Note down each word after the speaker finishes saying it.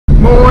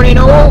Morning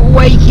all,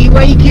 wakey.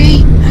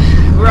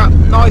 We're up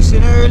nice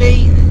and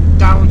early,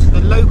 down to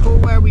the local.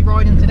 Where are we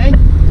riding today?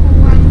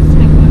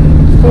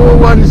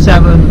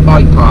 417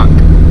 Bikepark.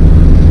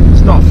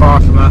 It's not far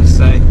from us,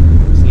 so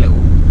it's a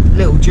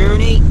little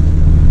journey.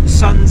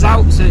 Sun's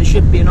out, so it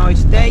should be a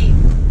nice day.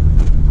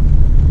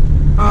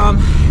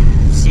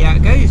 See how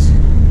it goes.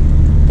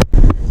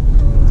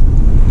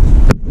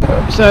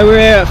 So we're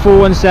here at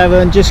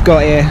 417, just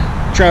got here.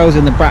 Trails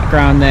in the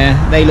background there,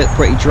 they look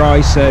pretty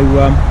dry, so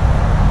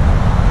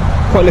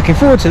quite looking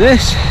forward to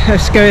this.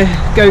 Let's go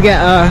get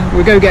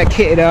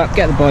kitted up,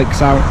 get the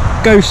bikes out,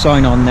 go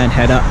sign on, then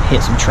head up,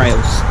 hit some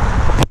trails.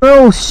 We're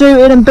all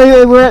suited and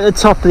booted, we're at the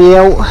top of the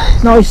hill.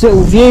 Nice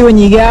little view when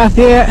you get up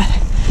here.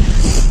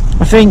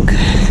 I think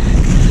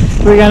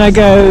we're gonna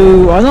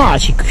go, I'm not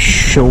actually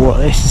sure what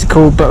this is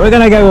called, but we're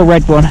gonna go a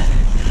red one.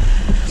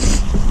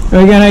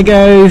 We're gonna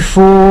go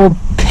for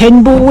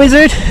Pinball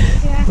Wizard.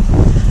 Yeah.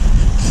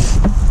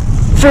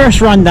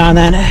 First run down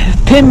then,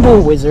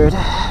 Pinball Wizard.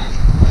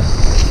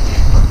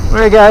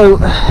 We're gonna go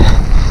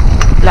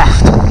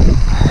left.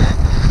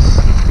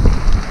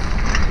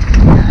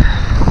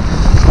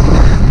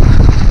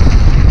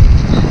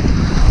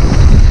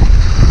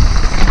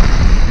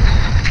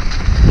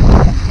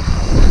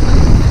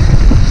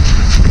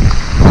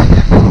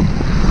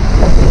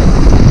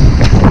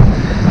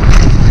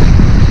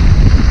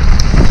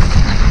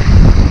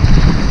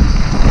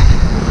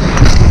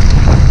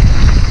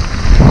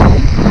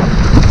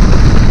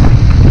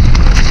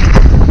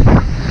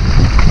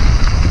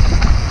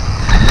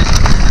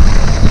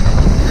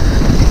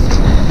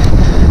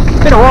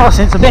 Been a while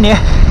since I've been here.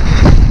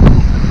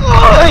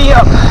 Oh,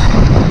 yep.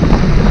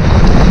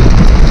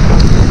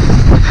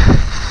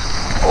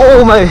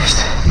 Almost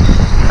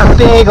a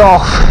big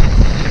off.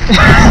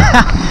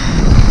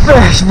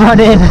 First run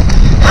in.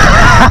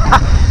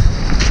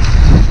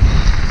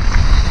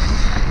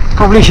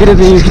 Probably should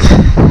have used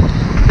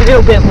a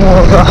little bit more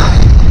of a.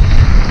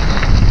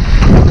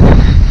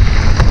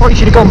 Probably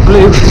should have gone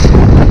blue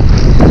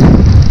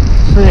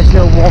for this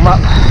little warm up.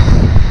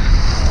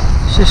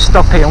 Let's just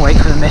stop here and wait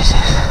for the missus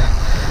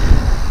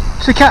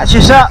to catch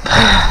us up,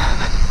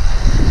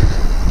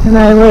 and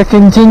then we'll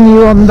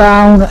continue on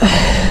down.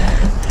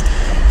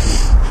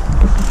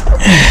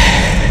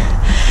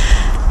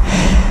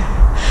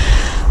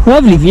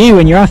 Lovely view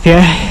when you're up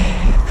here,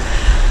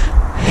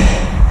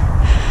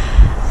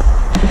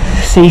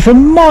 see for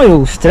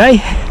miles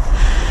today.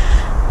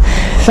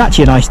 It's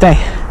actually a nice day.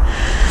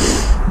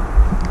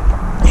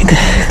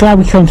 Glad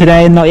we come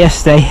today and not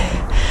yesterday,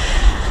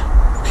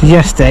 because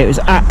yesterday it was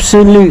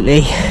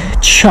absolutely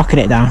chucking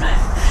it down.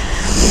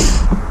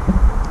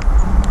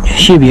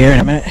 She'll be here in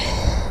a minute.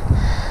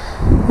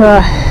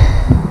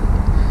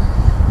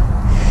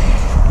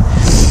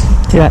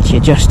 To actually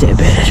adjust it a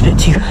bit, it's a bit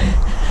too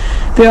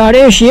hard.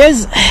 Here she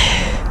is.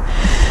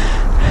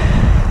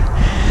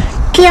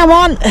 Come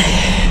on.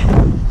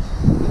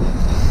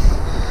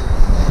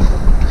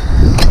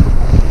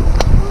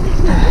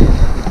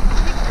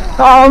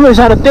 I almost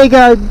had a big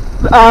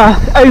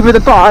over the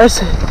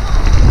bars.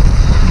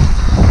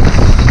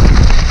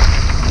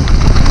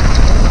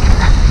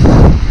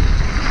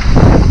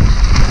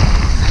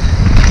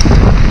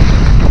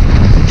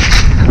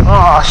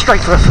 Oh,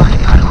 straight for a fucking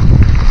paddle.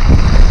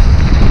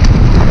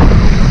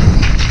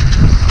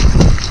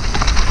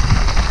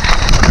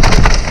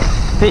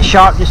 Bit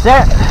sharp just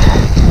there.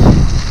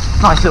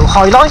 Nice little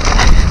highlight.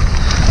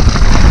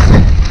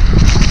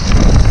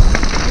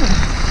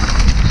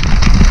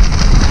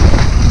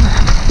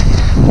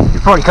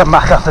 You'll probably come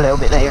back up a little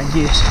bit later and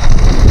do this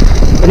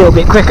a little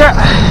bit quicker.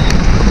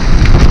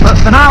 But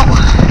for now,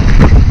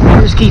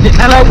 just keep it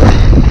mellow.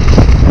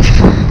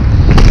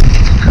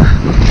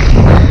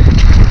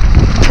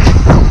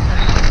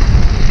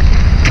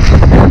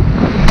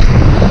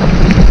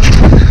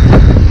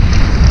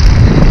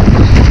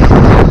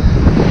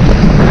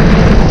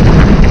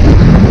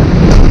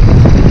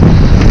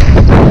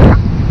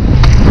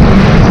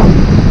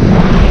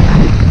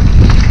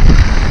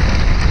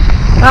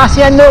 That's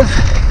the end of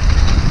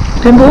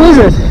Pinball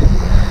Wizard.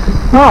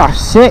 Oh,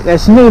 sick,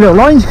 there's some new little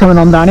lines coming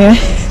on down here.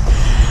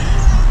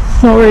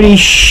 Not really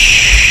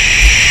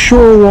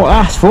sure what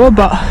that's for,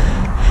 but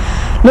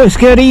looks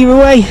good either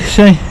way.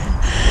 So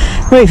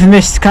wait for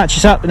this to catch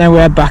us up and then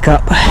we'll head back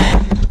up.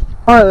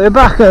 Alright, we're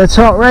back at the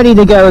top, ready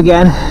to go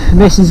again.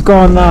 This has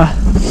gone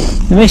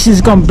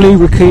blue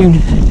raccoon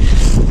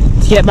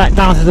to get back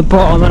down to the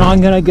bottom, and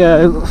I'm gonna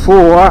go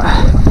for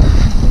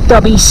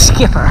Dubby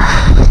Skipper.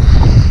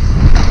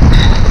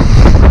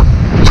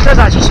 Does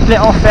actually split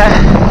off there,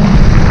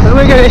 but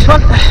we'll go this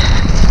one.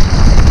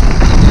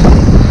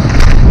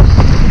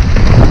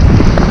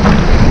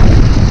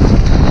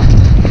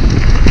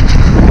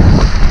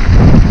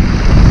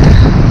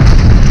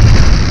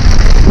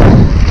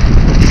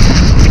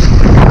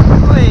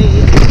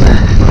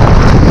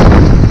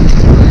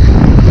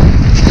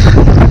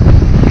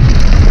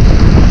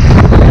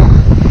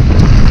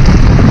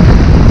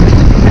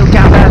 Little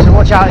gap there, so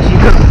watch out if you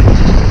could.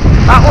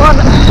 That one.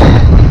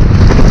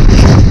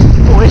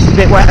 Oh, this is a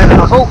bit wetter than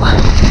I thought.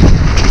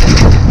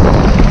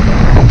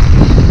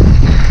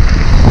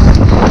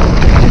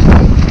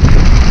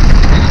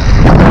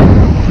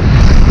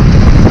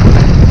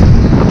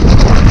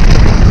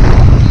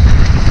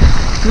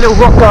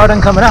 rock garden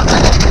coming up.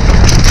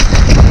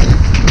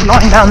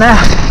 Line down there.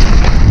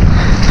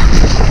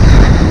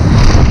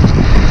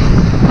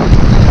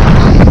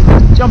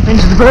 Jump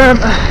into the berm.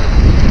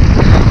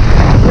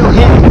 Little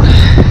hip.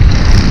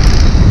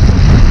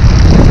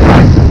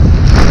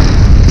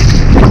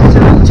 It's a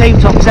little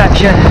tabletop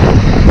section.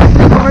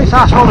 Not very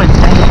fast rolling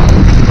today.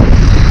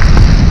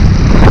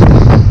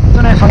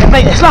 Don't know if I can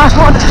make this last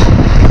one.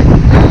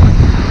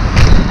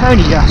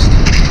 Only just.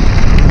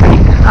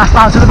 That's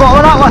down to the bottom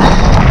of that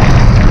one.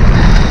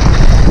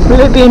 With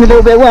it being a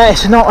little bit wet,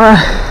 it's not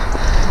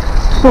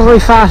very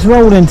fast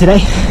rolling today.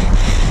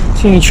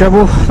 It's any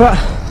trouble, but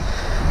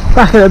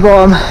back at the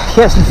bottom,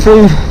 get some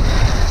food,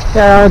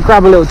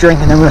 grab a little drink,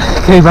 and then we'll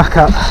go back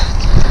up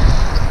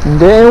and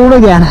do it all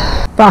again.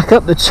 Back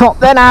up the top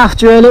then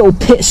after a little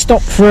pit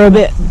stop for a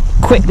bit,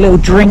 quick little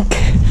drink.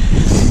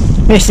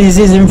 Mrs.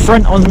 is in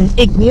front on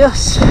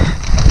Igneous.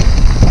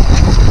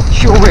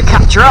 Sure we'll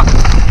catch her up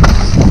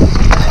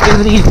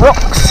over these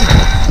rocks.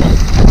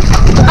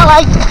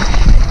 Hello!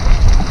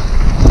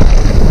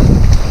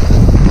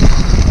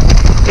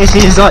 This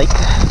is like,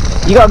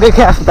 you gotta be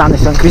careful down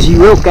this one because you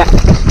will get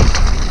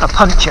a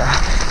puncture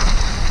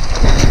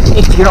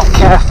if you're not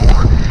careful,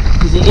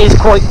 because it is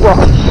quite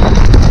rocky.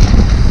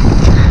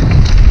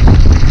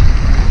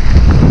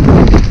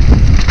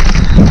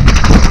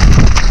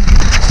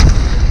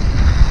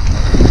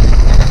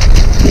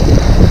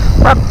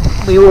 But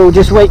we will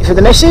just wait for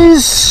the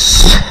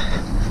missus.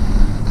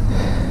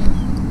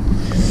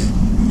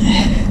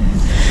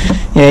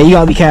 Yeah, you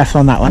gotta be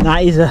careful on that one.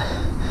 That is a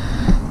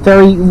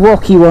very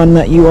rocky one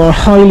that you are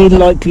highly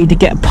likely to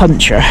get a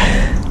puncture.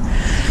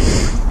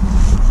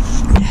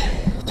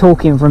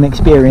 Talking from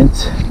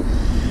experience.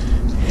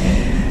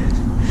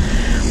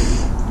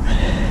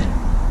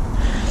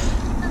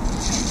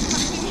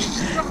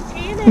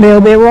 A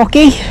little bit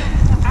rocky.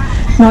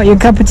 Not your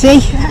cup of tea.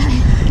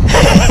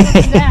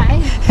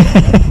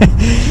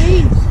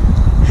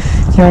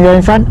 You want to go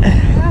in front?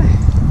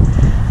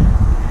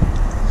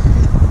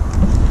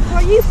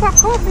 Well, you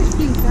fuck off if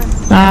you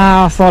can.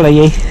 I'll follow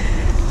you.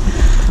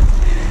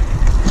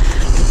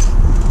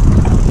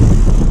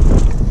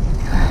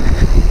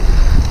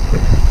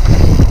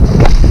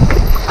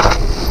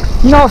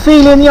 You're not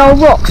feeling the old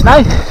rocks,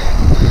 no?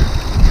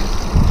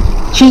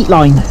 Cheat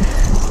line.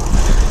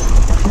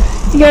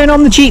 You going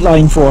on the cheat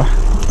line for?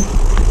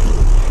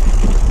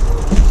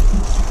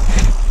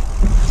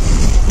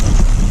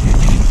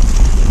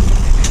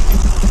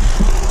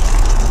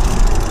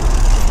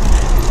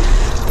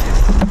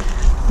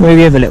 Where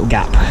we have a little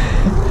gap.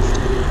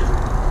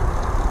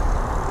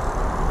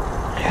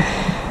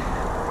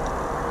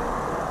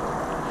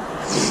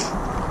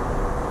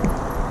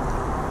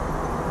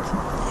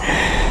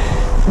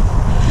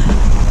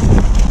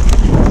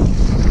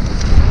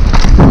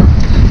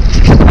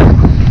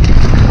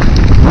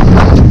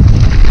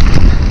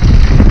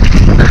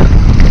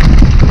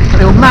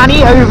 Little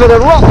Manny over the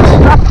rocks.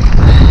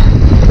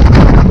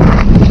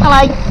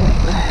 Hello.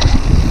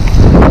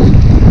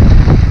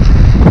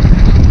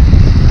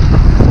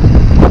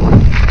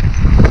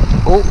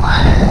 Oh.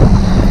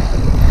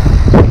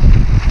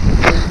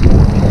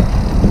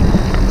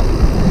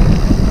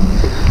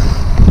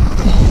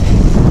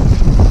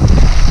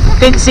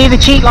 Didn't see the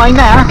cheat line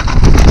there.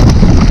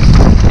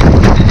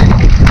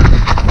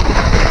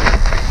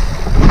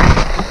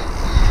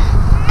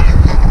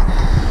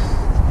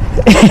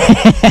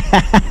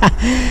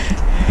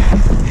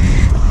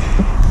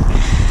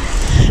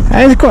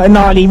 There's quite a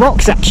gnarly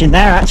rock section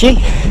there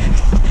actually.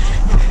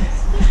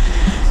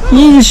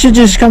 You should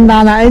just come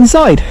down that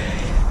inside.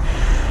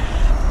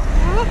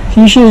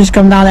 You should just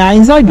come down that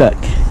inside, look.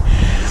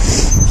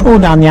 Or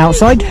down the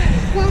outside.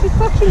 Well, I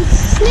fucking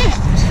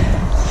slipped.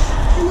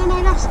 And then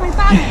I lost my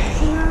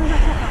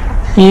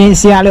balance. You didn't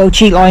see that little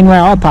cheat line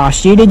where I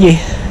passed you, did you?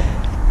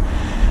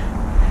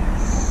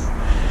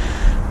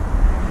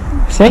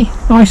 See?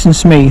 Nice and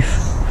smooth.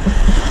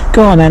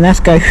 Go on then, let's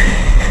go.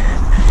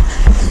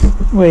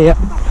 Way up.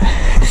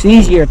 It's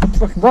easier to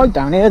fucking ride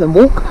down here than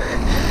walk.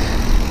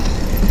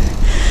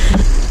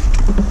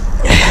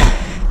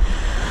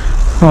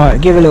 Right,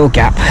 give a little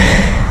gap.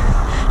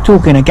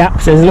 Talking of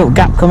gaps, there's a little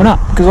gap coming up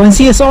because I can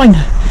see a sign.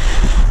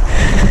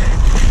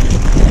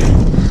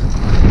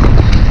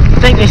 I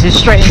think this is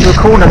straight into a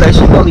corner though,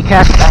 so you've got to be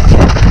careful back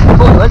here.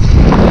 Forwards.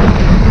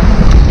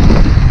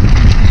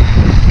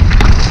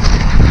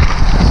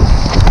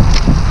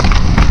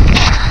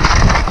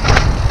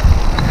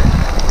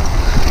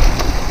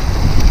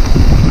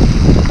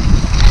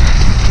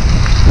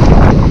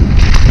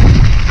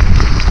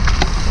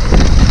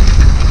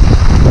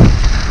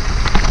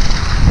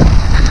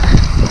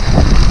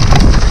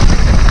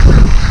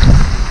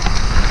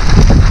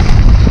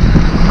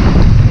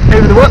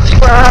 Over the whoops.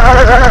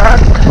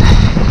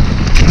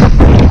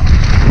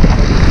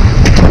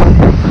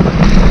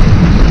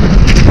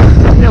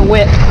 Little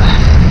whip.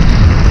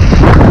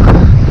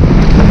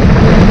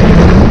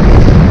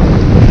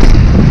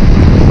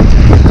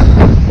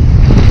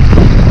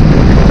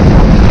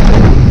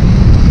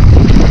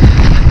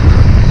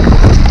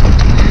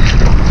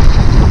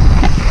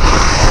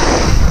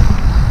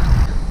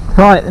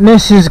 Right,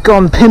 this has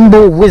gone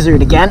pinball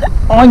wizard again.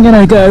 I'm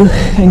gonna go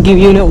and give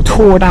you a little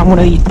tour down one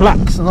of these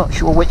blacks. I'm not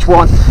sure which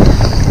one.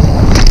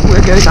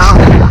 We'll go down.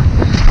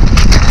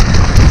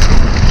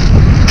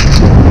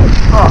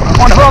 Oh,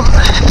 one of them.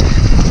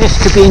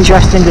 This could be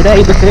interesting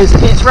today because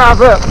it's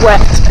rather wet.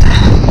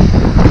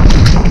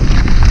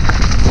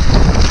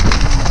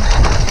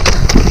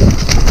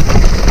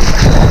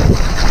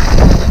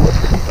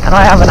 And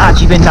I haven't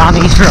actually been down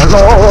these for a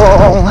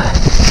long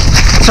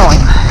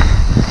time.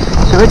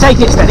 So we'll take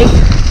it steady.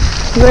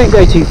 We won't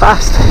go too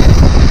fast.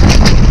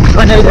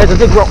 I know there's a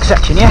big rock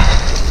section here,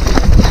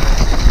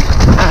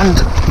 and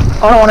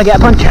I don't want to get a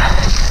puncture.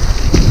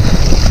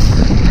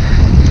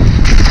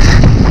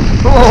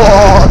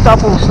 Oh,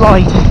 double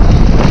slide.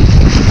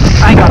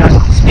 I ain't got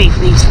to speed for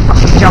these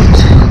fucking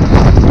jumps.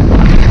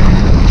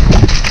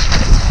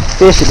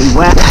 This will be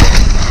wet.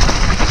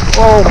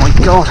 Oh my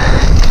god.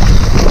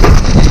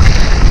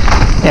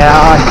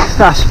 Yeah,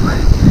 that's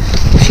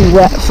too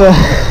wet for.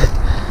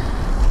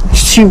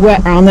 It's too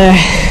wet around there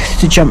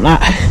to jump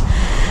that.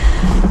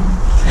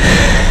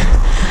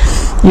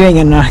 You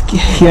ain't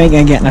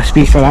gonna get enough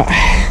speed for that.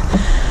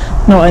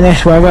 Not in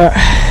this weather.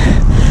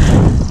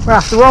 We'll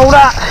have to roll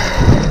that.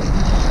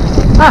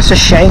 That's a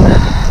shame.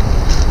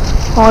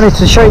 I wanted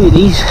to show you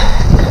these,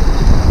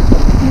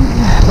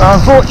 but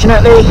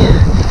unfortunately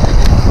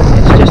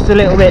it's just a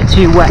little bit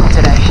too wet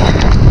today.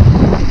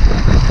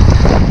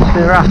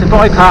 So we'll have to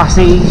bypass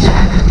these.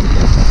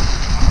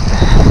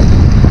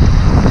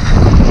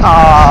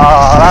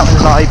 Oh, that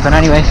one's not open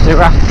anyway, so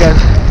we'll have to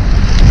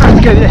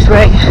go this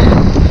way.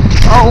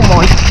 Oh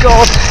my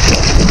god.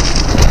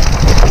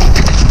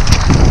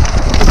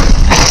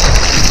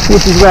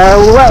 This is where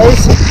all the wet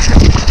is.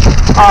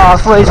 Oh, I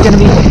thought I was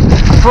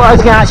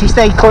going to actually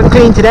stay quite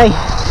clean today.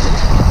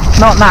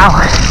 Not now.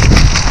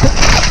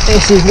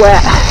 This is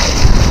wet.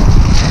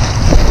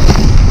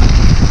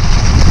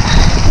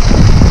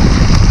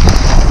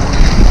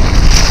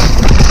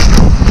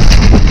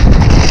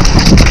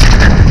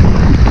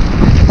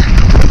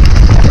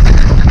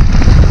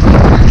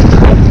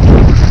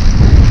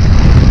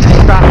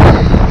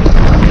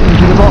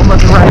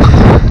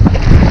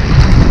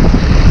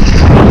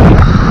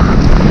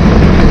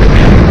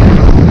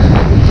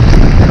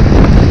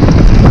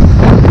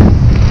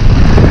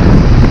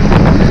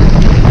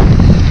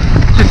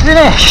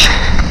 Finish.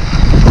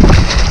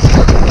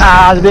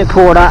 Ah, it's a bit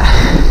poor that.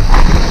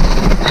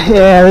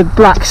 Yeah, the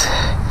black's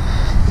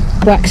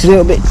a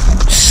little bit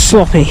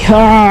sloppy.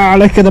 Ah,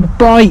 look at the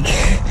bike.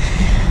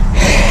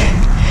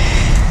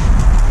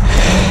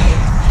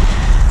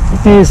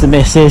 Here's the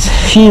missus.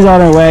 She's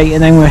on her way,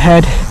 and then we'll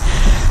head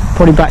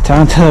probably back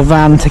down to the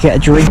van to get a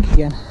drink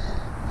again.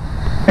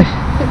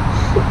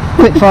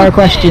 Quick fire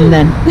question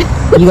then.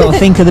 You got to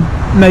think of the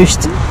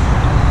most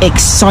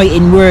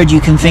exciting word you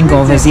can think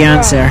of as the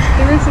answer.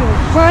 There isn't.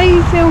 Why are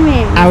you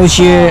filming? How's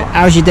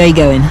your day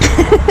going?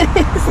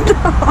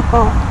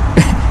 Stop.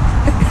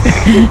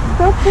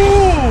 Stop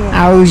it. I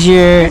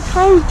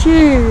told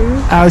you.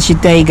 How's your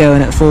day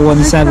going at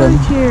 417? I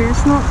told you,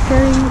 it's not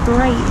going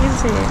great,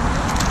 is it?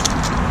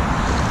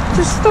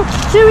 Just stop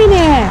doing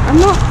it. I'm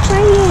not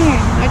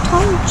playing. I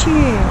told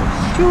you.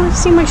 Do you want to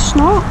see my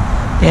snot?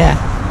 Yeah.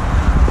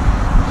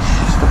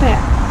 Stop it.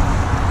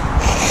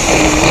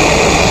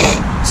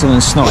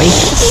 Someone's snotty.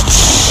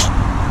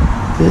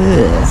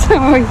 That's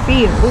how I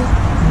feel.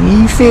 Are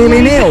you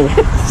feeling ill?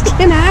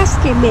 Stop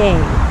asking me.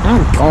 Oh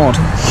god.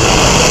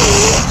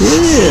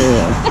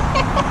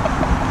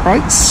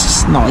 Right,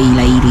 snotty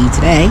lady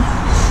today.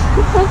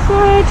 That's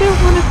why I don't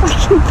want to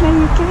fucking play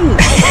a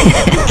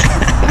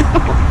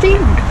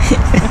game.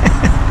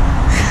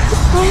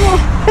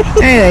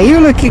 Anyway,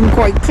 you're looking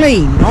quite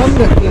clean. I'm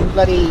looking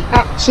bloody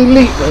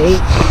absolutely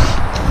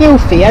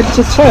filthy head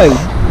to toe.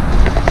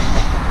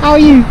 How are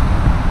you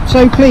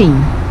so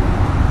clean?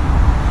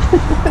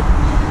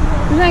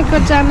 Then go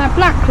down that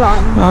black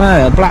line. I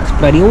know, the black's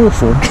bloody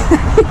awful.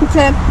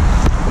 Then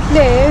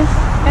blue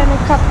and a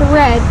couple of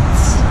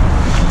reds.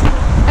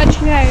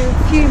 Actually no,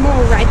 a few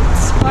more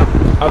reds. But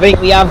I think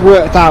we have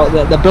worked out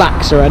that the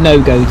blacks are a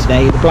no-go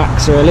today. The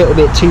blacks are a little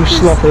bit too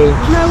sloppy,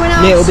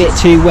 a little bit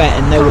too wet,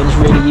 and no one's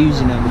really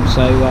using them.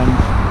 So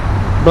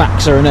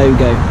blacks are a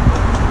no-go.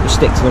 We'll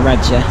stick to the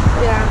reds, yeah?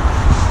 Yeah.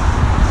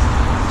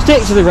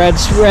 Stick to the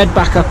reds. Red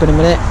back up in a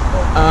minute.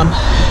 And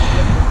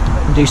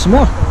do some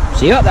more.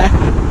 See you up there.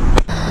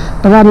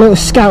 I've had a little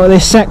scout of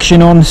this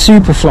section on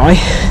Superfly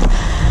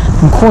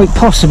and quite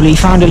possibly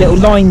found a little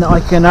line that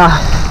I can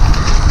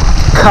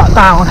cut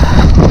down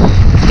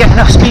to get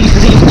enough speed for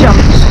these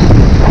jumps.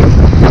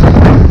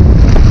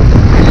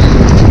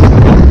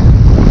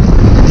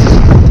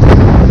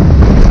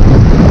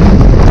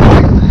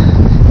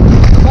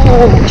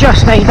 Oh,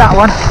 just made that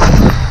one.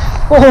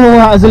 Oh,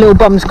 that was a little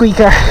bum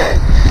squeaker.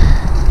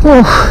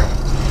 Oh.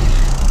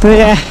 But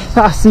yeah,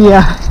 that's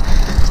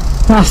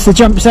the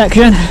jump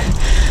section.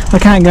 I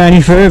can't go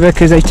any further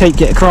because they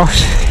take it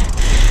across.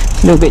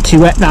 A little bit too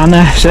wet down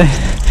there, so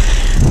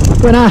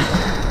but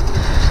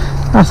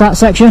that's that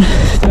section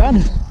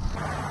done.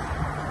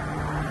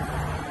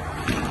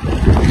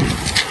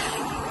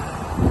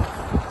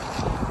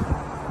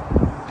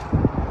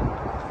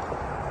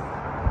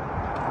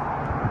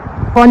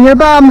 On your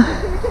bum.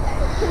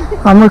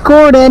 I'm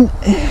recording.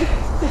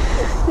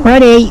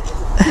 Ready.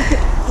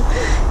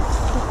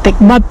 Big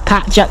mud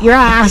patch up your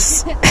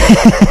ass.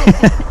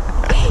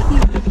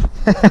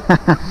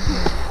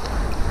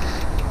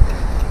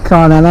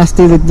 Come on then, let's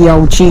do the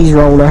old cheese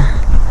roller.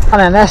 Come on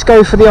then, let's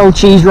go for the old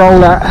cheese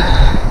roller.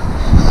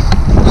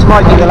 This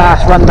might be the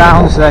last run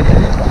down, so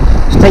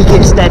let's take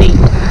it steady.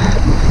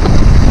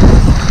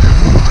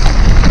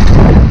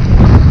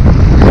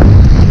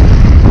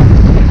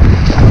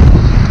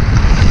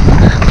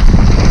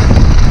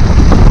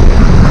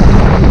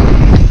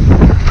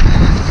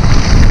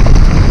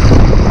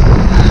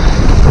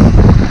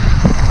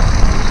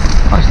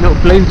 Nice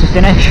little blue to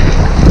finish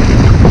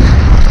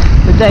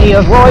the day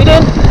of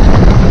riding.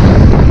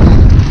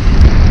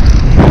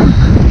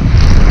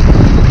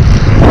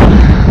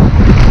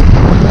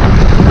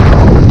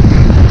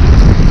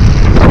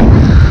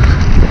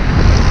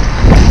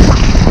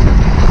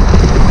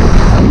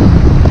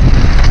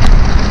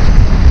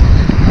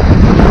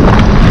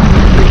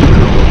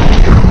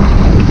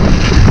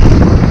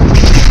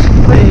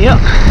 Yep,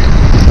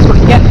 that's what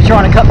you get for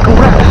trying to cut the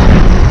corner.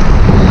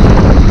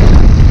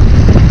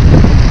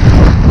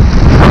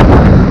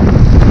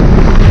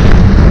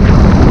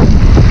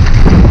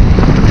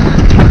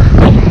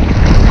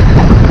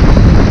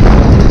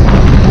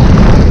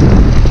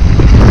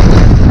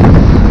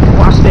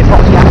 That's a bit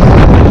rocky out.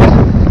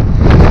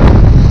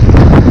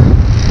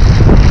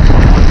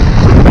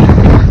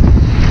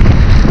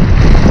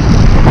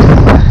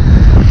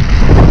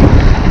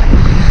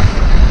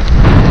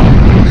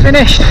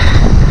 Finished.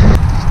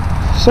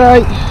 So,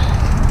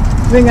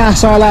 I think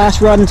that's our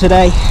last run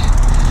today.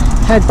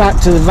 Head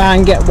back to the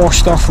van, get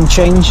washed off and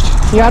changed.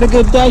 You had a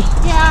good day?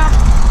 Yeah.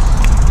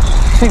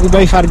 I think we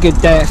both had a good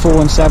day at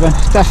 417.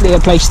 Definitely a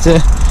place to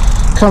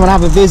come and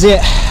have a visit,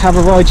 have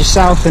a ride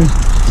yourself and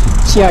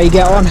see how you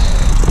get on.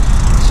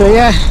 So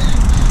yeah,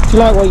 if you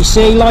like what you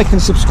see, like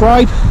and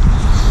subscribe,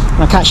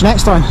 and I'll catch you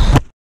next time.